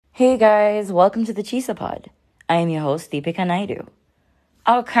Hey guys, welcome to the Chisa Pod. I am your host, Deepika Naidu.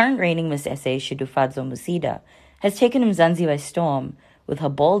 Our current reigning Miss SA, Shudufadzo Musida, has taken Mzansi by storm with her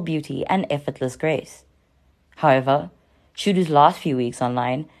bold beauty and effortless grace. However, Shudu's last few weeks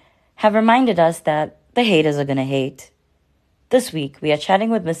online have reminded us that the haters are gonna hate. This week, we are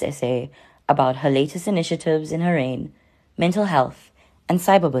chatting with Miss SA about her latest initiatives in her reign, mental health, and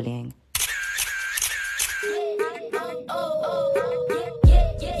cyberbullying.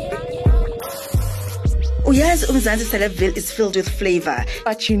 Uyazi uMzansi Celebville is filled with flavor.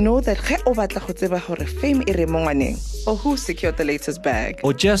 But you know that ge o batla go tseba gore fame e re mo ngwaneng, or who secured the latest bag,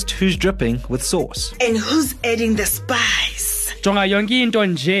 or just who's dripping with sauce. and who's adding the spice. Jonga yonke into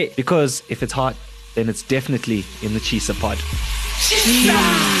nje. Because if it's hot, then it's definitely in the Chisa Pod.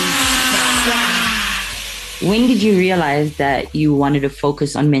 When did you realize that you wanted to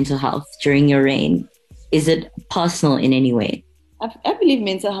focus on mental health during your reign? Is it personal in any way? I believe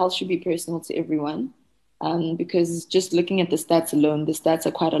mental health should be personal to everyone, because just looking at the stats alone, the stats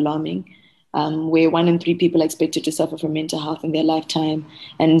are quite alarming, where 1 in 3 people are expected to suffer from mental health in their lifetime,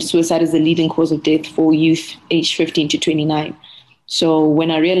 and suicide is the leading cause of death for youth aged 15 to 29. So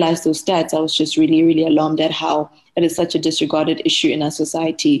when I realized those stats, I was just really, really alarmed at how it is such a disregarded issue in our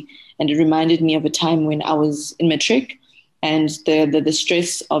society. And it reminded me of a time when I was in matric, and the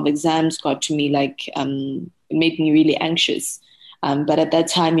stress of exams got to me, it made me really anxious. But at that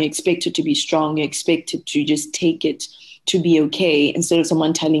time, you're expected to be strong. You're expected to just take it, to be okay, instead of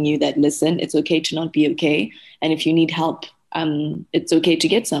someone telling you that, listen, it's okay to not be okay. And if you need help, it's okay to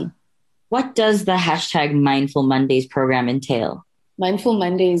get some. What does the hashtag Mindful Mondays program entail? Mindful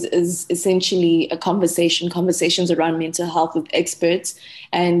Mondays is essentially conversations around mental health with experts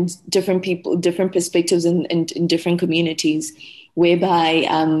and different people, different perspectives in different communities,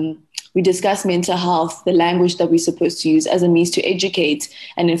 whereby we discuss mental health, the language that we're supposed to use as a means to educate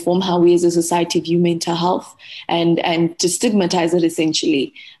and inform how we as a society view mental health and to stigmatize it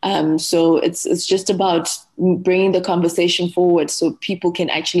essentially. So it's just about bringing the conversation forward so people can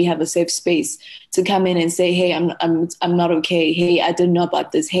actually have a safe space to come in and say, hey, I'm not okay. Hey, I didn't know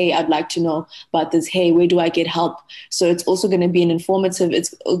about this. Hey, I'd like to know about this. Hey, where do I get help? So it's also going to be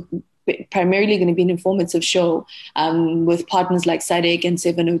it's primarily going to be an informative show with partners like SADC and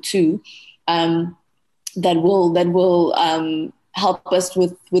 702 that will help us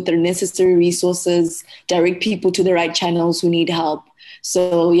with the necessary resources, direct people to the right channels who need help.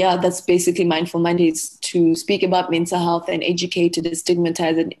 So yeah, that's basically Mindful Mondays, to speak about mental health and educate, to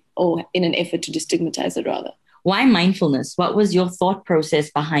destigmatize it, or in an effort to destigmatize it rather. Why mindfulness? What was your thought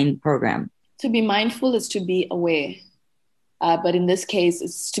process behind the program? To be mindful is to be aware. But in this case,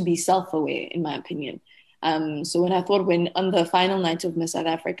 it's to be self-aware, in my opinion. So when on the final night of Miss South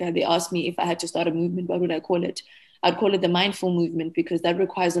Africa, they asked me if I had to start a movement, what would I call it? I'd call it the mindful movement, because that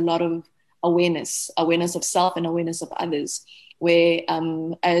requires a lot of awareness of self and awareness of others, where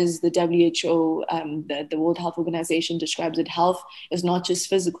as the WHO, the World Health Organization describes it, health is not just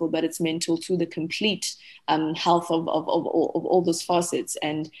physical, but it's mental too, the complete health of all those facets.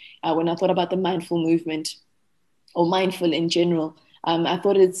 And when I thought about the mindful movement, or mindful in general, I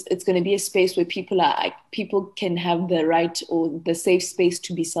thought it's going to be a space where people can have the right or the safe space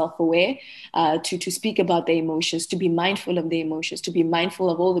to be self-aware, to speak about their emotions, to be mindful of their emotions, to be mindful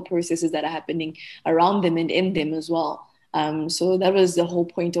of all the processes that are happening around them and in them as well. So that was the whole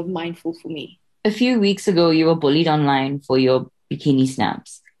point of mindful for me. A few weeks ago, you were bullied online for your bikini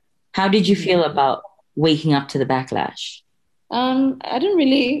snaps. How did you feel about waking up to the backlash?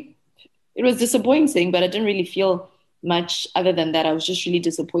 It was disappointing, but I didn't really feel much other than that. I was just really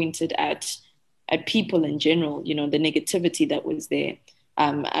disappointed at people in general, the negativity that was there.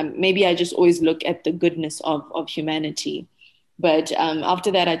 Maybe I just always look at the goodness of humanity. But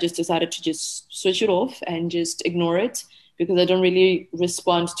after that, I just decided to just switch it off and just ignore it, because I don't really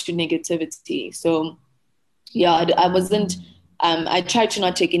respond to negativity. So yeah, I tried to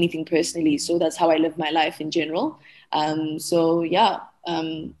not take anything personally. So that's how I live my life in general. So yeah.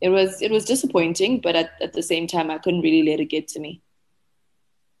 It was disappointing, but at the same time, I couldn't really let it get to me.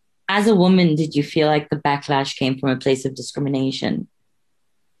 As a woman, did you feel like the backlash came from a place of discrimination?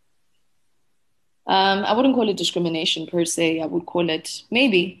 I wouldn't call it discrimination per se. I would call it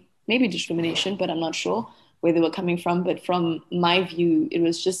maybe discrimination, but I'm not sure where they were coming from. But from my view, it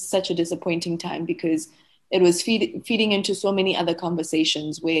was just such a disappointing time, because it was feeding into so many other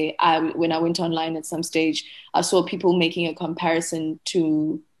conversations where when I went online at some stage, I saw people making a comparison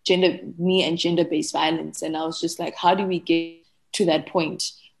to me and gender-based violence. And I was just like, how do we get to that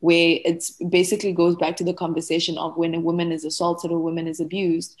point where it basically goes back to the conversation of when a woman is assaulted or a woman is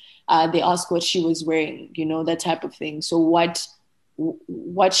abused, they ask what she was wearing, that type of thing. So what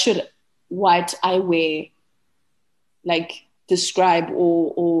what I wear like describe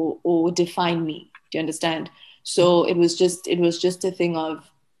or define me. Do you understand? So it was just a thing of,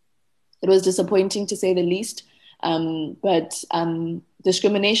 it was disappointing to say the least. But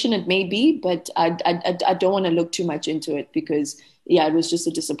discrimination it may be, but I don't want to look too much into it, because it was just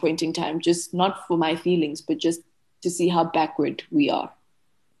a disappointing time, just not for my feelings, but just to see how backward we are.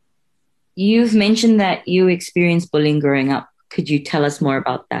 You've mentioned that you experienced bullying growing up. Could you tell us more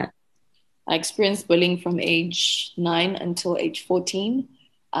about that? I experienced bullying from age 9 until age 14,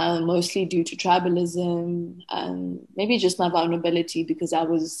 mostly due to tribalism, maybe just my vulnerability, because I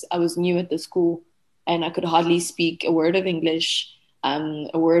was new at the school and I could hardly speak a word of English, a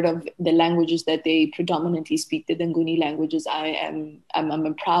word of the languages that they predominantly speak, the Nguni languages. I'm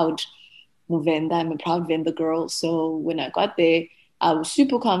a proud Muvenda, I'm a proud Venda girl. So when I got there, I was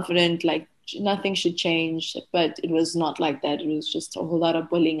super confident, like nothing should change, but it was not like that. It was just a whole lot of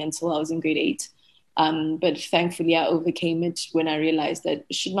bullying until I was in grade 8. But thankfully I overcame it when I realized that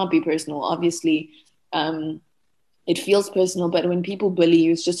it should not be personal. Obviously, it feels personal, but when people bully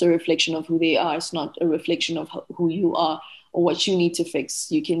you, it's just a reflection of who they are. It's not a reflection of who you are or what you need to fix.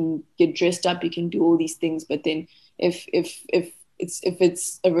 You can get dressed up, you can do all these things, but then if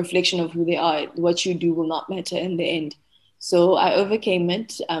it's a reflection of who they are, what you do will not matter in the end. So I overcame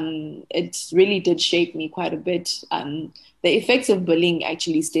it. It really did shape me quite a bit. The effects of bullying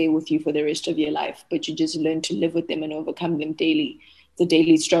actually stay with you for the rest of your life, but you just learn to live with them and overcome them daily. It's a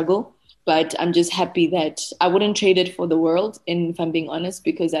daily struggle. But I'm just happy that I wouldn't trade it for the world, if I'm being honest,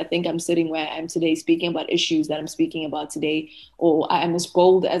 because I think I'm sitting where I am today speaking about issues that I'm speaking about today, or I am as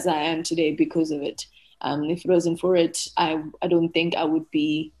bold as I am today because of it. If it wasn't for it, I don't think I would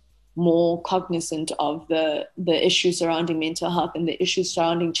be more cognizant of the issues surrounding mental health and the issues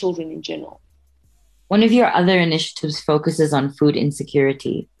surrounding children in general. One of your other initiatives focuses on food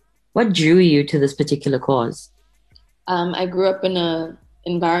insecurity. What drew you to this particular cause? I grew up in an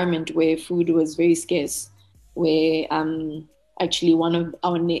environment where food was very scarce, where actually one of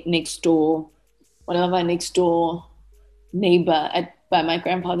our next door neighbor by my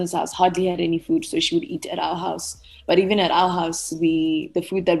grandfather's house hardly had any food, so she would eat at our house. But even at our house, the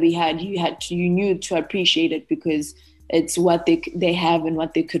food that we had, you knew to appreciate it, because it's what they have and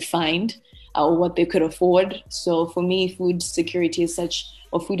what they could find or what they could afford. So for me, food insecurity has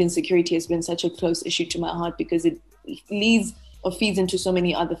been such a close issue to my heart, because it leads or feeds into so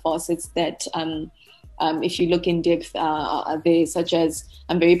many other facets that if you look in depth, are there, such as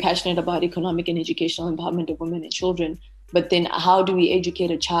I'm very passionate about economic and educational empowerment of women and children. But then how do we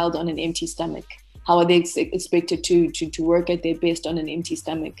educate a child on an empty stomach? How are they expected to work at their best on an empty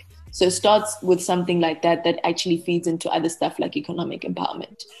stomach? So it starts with something like that actually feeds into other stuff like economic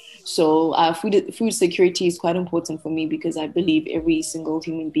empowerment. So food security is quite important for me, because I believe every single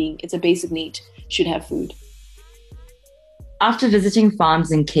human being, it's a basic need, should have food. After visiting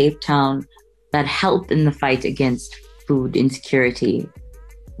farms in Cape Town that helped in the fight against food insecurity,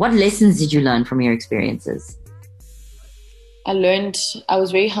 what lessons did you learn from your experiences? I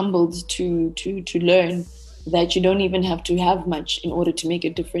was very humbled to learn that you don't even have to have much in order to make a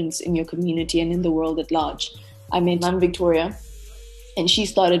difference in your community and in the world at large. I met Mom Victoria, and she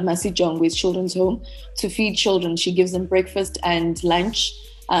started Masijongwe's Children's Home to feed children. She gives them breakfast and lunch.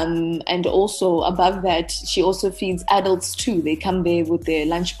 And also above that, she also feeds adults too. They come there with their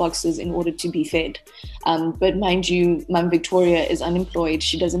lunch boxes in order to be fed. But mind you, Mom Victoria is unemployed.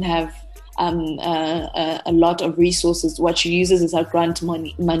 She doesn't have a lot of resources. What she uses is her grant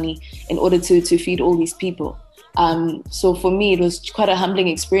money in order to feed all these people. So for me, it was quite a humbling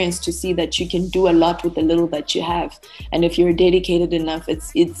experience to see that you can do a lot with the little that you have, and if you're dedicated enough,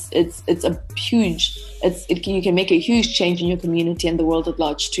 you can make a huge change in your community and the world at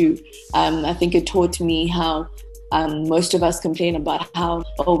large too. I think it taught me how most of us complain about how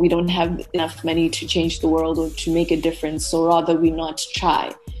we don't have enough money to change the world or to make a difference, so rather we not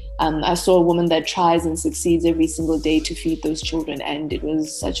try. I saw a woman that tries and succeeds every single day to feed those children, and it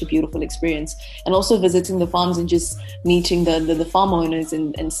was such a beautiful experience. And also visiting the farms and just meeting the farm owners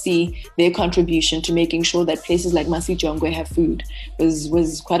and see their contribution to making sure that places like Masijongwe have food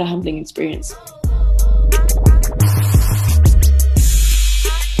was quite a humbling experience.